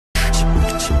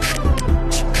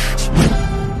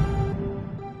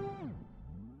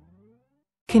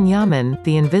Yaman,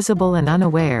 the invisible and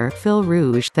unaware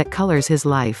rouge that colors his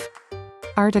life.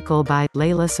 Article by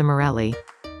Leila Simarelli.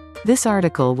 This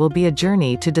article will be a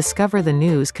journey to discover the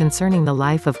news concerning the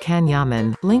life of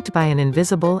Yaman, linked by an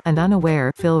invisible and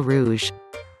unaware rouge.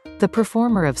 The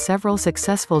performer of several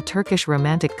successful Turkish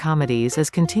romantic comedies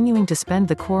is continuing to spend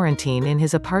the quarantine in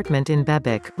his apartment in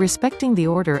Bebek, respecting the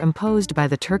order imposed by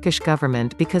the Turkish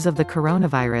government because of the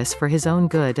coronavirus for his own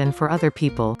good and for other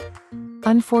people.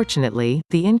 Unfortunately,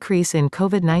 the increase in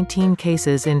COVID-19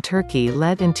 cases in Turkey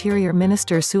led Interior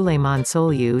Minister Süleyman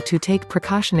Soylu to take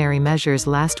precautionary measures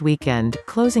last weekend,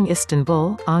 closing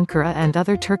Istanbul, Ankara and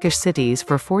other Turkish cities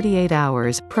for 48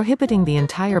 hours, prohibiting the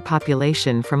entire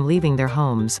population from leaving their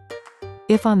homes.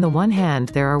 If on the one hand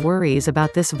there are worries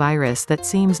about this virus that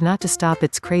seems not to stop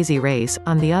its crazy race,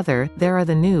 on the other, there are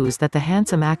the news that the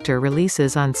handsome actor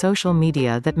releases on social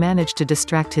media that manage to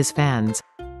distract his fans.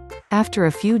 After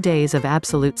a few days of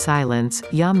absolute silence,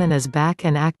 Yaman is back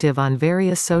and active on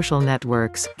various social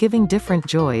networks, giving different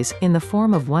joys, in the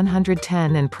form of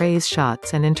 110 and praise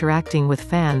shots and interacting with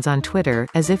fans on Twitter,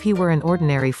 as if he were an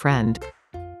ordinary friend.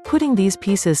 Putting these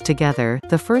pieces together,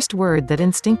 the first word that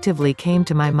instinctively came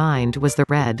to my mind was the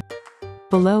red.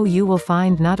 Below you will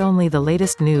find not only the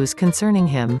latest news concerning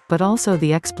him, but also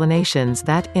the explanations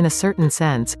that, in a certain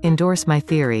sense, endorse my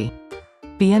theory.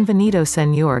 Bienvenido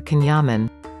Señor Yaman.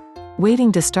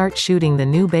 Waiting to start shooting the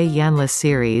new Bay Yanlış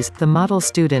series, the model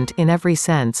student, in every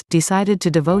sense, decided to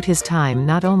devote his time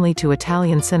not only to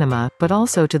Italian cinema, but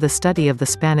also to the study of the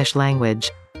Spanish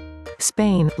language.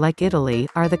 Spain, like Italy,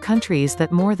 are the countries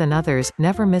that more than others,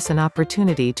 never miss an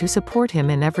opportunity to support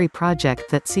him in every project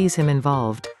that sees him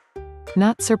involved.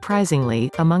 Not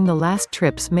surprisingly, among the last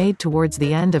trips made towards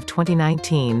the end of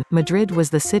 2019, Madrid was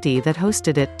the city that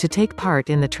hosted it, to take part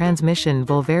in the transmission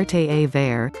Volverte a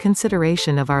ver,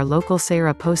 consideration of our local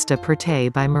Serra Posta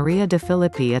Perte by Maria de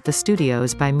Filippi at the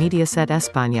studios by Mediaset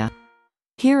España.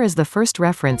 Here is the first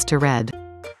reference to Red.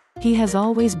 He has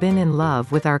always been in love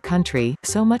with our country,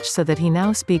 so much so that he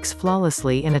now speaks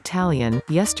flawlessly in Italian.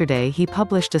 Yesterday he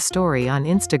published a story on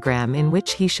Instagram in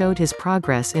which he showed his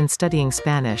progress in studying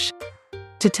Spanish.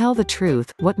 To tell the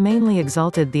truth, what mainly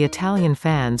exalted the Italian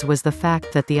fans was the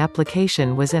fact that the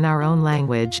application was in our own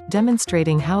language,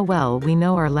 demonstrating how well we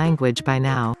know our language by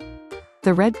now.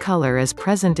 The red color is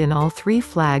present in all three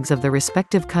flags of the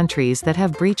respective countries that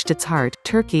have breached its heart: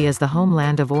 Turkey as the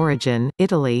homeland of origin,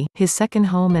 Italy, his second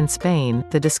home, and Spain,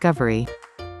 the discovery.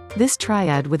 This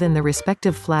triad within the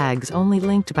respective flags only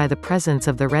linked by the presence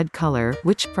of the red color,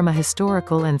 which, from a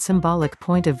historical and symbolic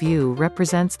point of view,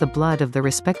 represents the blood of the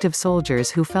respective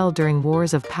soldiers who fell during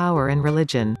wars of power and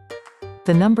religion.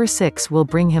 The number 6 will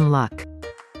bring him luck.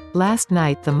 Last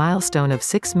night the milestone of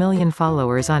 6 million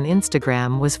followers on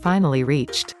Instagram was finally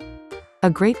reached. A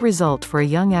great result for a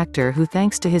young actor who,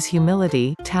 thanks to his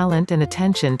humility, talent and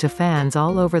attention to fans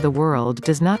all over the world,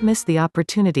 does not miss the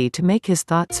opportunity to make his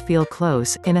thoughts feel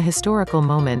close, in a historical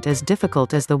moment as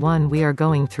difficult as the one we are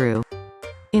going through.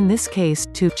 In this case,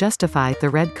 to justify the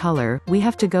red color, we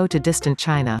have to go to distant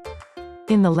China.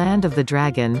 In the land of the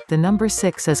dragon, the number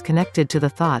 6 is connected to the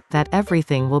thought that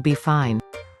everything will be fine.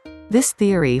 This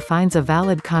theory finds a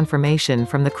valid confirmation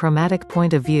from the chromatic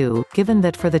point of view, given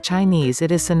that for the Chinese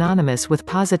it is synonymous with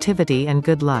positivity and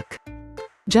good luck.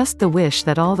 Just the wish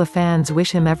that all the fans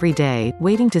wish him every day,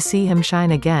 waiting to see him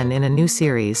shine again in a new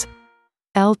series.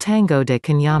 El Tango de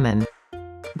Yaman.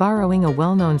 Borrowing a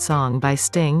well-known song by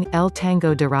Sting, El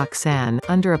Tango de Roxanne,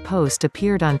 under a post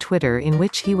appeared on Twitter in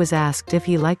which he was asked if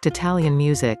he liked Italian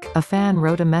music. A fan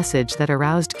wrote a message that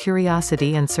aroused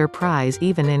curiosity and surprise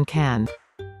even in Cannes.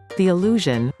 The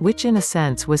illusion, which in a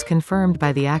sense was confirmed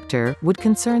by the actor, would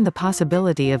concern the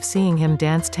possibility of seeing him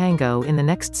dance tango in the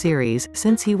next series,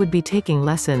 since he would be taking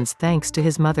lessons thanks to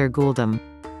his mother Guldum.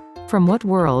 From what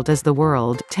world is the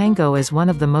world, tango is one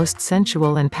of the most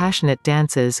sensual and passionate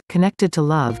dances, connected to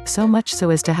love, so much so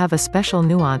as to have a special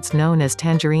nuance known as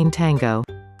tangerine tango.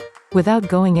 Without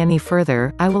going any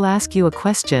further, I will ask you a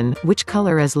question: which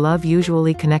color is love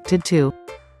usually connected to?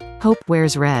 Hope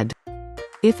wears red.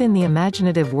 If in the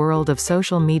imaginative world of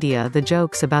social media the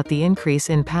jokes about the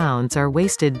increase in pounds are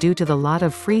wasted due to the lot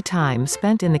of free time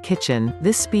spent in the kitchen,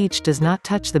 this speech does not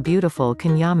touch the beautiful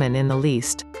Yaman in the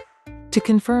least. To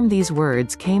confirm these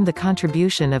words came the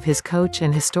contribution of his coach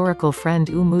and historical friend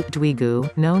Umut Dwigu,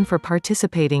 known for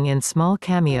participating in small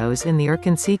cameos in the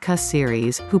Erkan Si Kus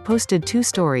series, who posted 2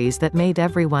 stories that made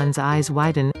everyone's eyes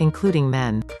widen, including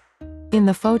men. In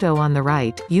the photo on the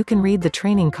right, you can read the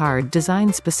training card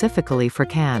designed specifically for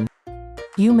Cannes.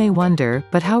 You may wonder,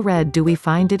 but how red do we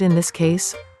find it in this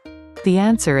case? The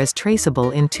answer is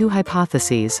traceable in 2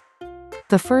 hypotheses.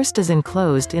 The first is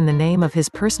enclosed in the name of his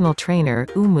personal trainer,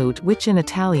 Umut, which in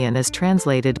Italian is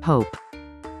translated Pope.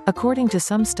 According to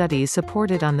some studies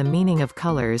supported on the meaning of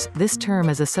colors, this term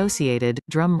is associated,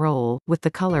 drum roll, with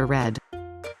the color red.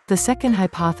 The second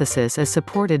hypothesis is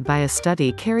supported by a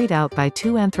study carried out by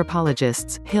two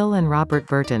anthropologists, Hill and Robert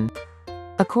Burton.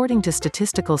 According to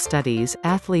statistical studies,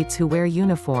 athletes who wear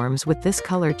uniforms with this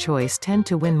color choice tend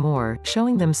to win more,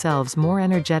 showing themselves more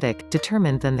energetic,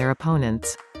 determined than their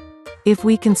opponents. If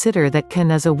we consider that Ken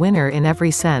is a winner in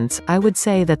every sense, I would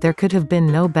say that there could have been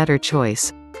no better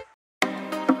choice.